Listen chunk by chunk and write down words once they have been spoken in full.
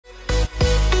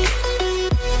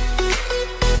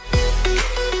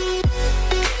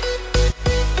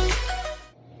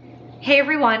Hey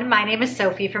everyone, my name is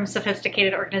Sophie from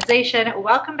Sophisticated Organization.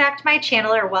 Welcome back to my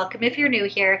channel, or welcome if you're new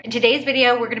here. In today's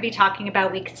video, we're going to be talking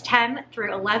about weeks 10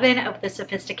 through 11 of the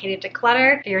Sophisticated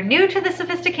Declutter. If you're new to the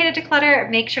Sophisticated Declutter,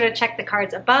 make sure to check the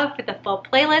cards above for the full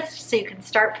playlist so you can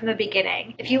start from the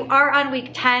beginning. If you are on week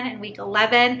 10 and week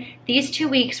 11, these 2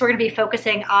 weeks we're going to be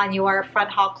focusing on your front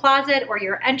hall closet or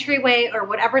your entryway or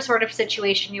whatever sort of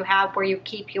situation you have where you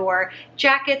keep your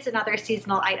jackets and other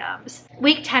seasonal items.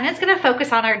 Week 10 is going to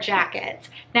focus on our jackets.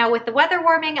 Now, with the weather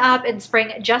warming up and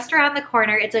spring just around the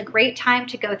corner, it's a great time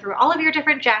to go through all of your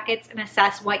different jackets and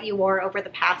assess what you wore over the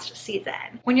past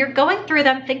season. When you're going through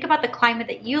them, think about the climate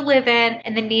that you live in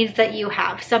and the needs that you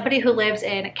have. Somebody who lives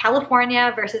in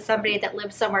California versus somebody that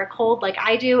lives somewhere cold like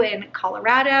I do in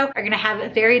Colorado are going to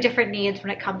have very different needs when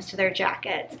it comes to their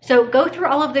jackets. So go through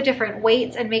all of the different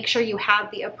weights and make sure you have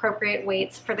the appropriate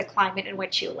weights for the climate in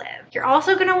which you live. You're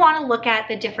also going to want to look at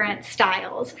the different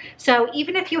styles. So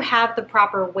even if you have the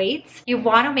proper weights, you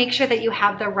want to make sure that you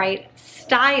have the right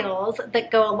styles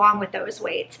that go along with those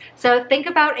weights. So think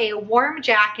about a warm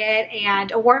jacket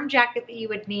and a warm jacket that you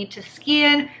would need to ski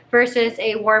in versus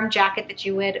a warm jacket that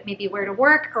you would maybe wear to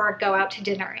work or go out to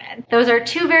dinner in. Those are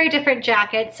two very different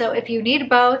jackets, so if you need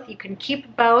both, you can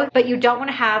keep both, but you don't want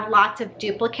to have lots of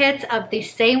duplicates of the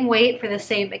same weight for the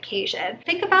same occasion.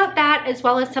 Think about that as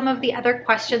well as some of the other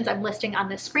questions I'm listing on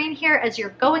the screen here as you're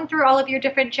going through all of your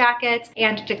different jackets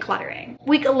and decluttering.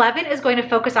 Week 11 is going to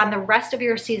focus on the rest of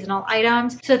your seasonal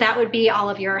items, so that would be all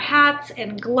of your hats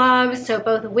and gloves, so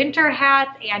both winter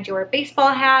hats and your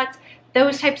baseball hats,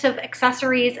 those types of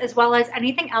accessories, as well as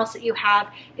anything else that you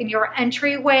have in your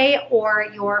entryway or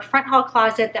your front hall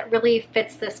closet that really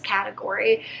fits this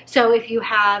category. So if you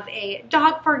have a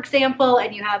dog, for example,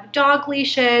 and you have dog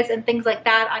leashes and things like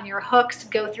that on your hooks,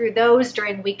 go through those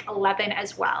during week 11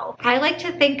 as well. I like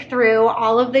to think through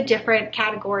all of the different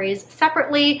categories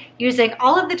separately using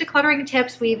all of the decluttering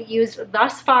tips we've used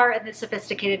thus far in the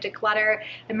Sophisticated Declutter.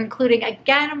 I'm including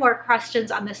again more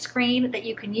questions on the screen that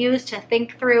you can use to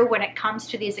think through when it comes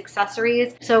to these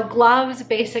accessories. So gloves,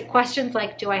 basic questions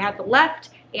like, do I have the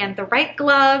left and the right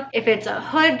glove? If it's a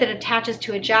hood that attaches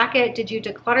to a jacket, did you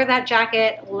declutter that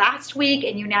jacket last week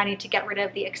and you now need to get rid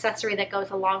of the accessory that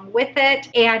goes along with it?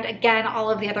 And again,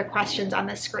 all of the other questions on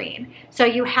the screen. So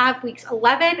you have weeks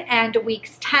 11 and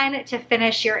weeks 10 to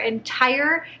finish your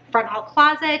entire front hall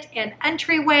closet and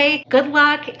entryway. Good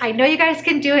luck. I know you guys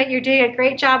can do it. You're doing a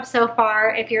great job so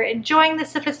far. If you're enjoying the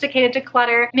Sophisticated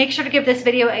Declutter, make sure to give this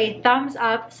video a thumbs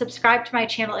up, subscribe to my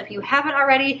channel if you haven't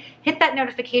already, hit that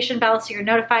notification bell so you're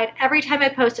notified every time I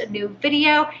post a new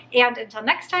video, and until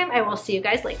next time, I will see you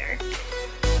guys later.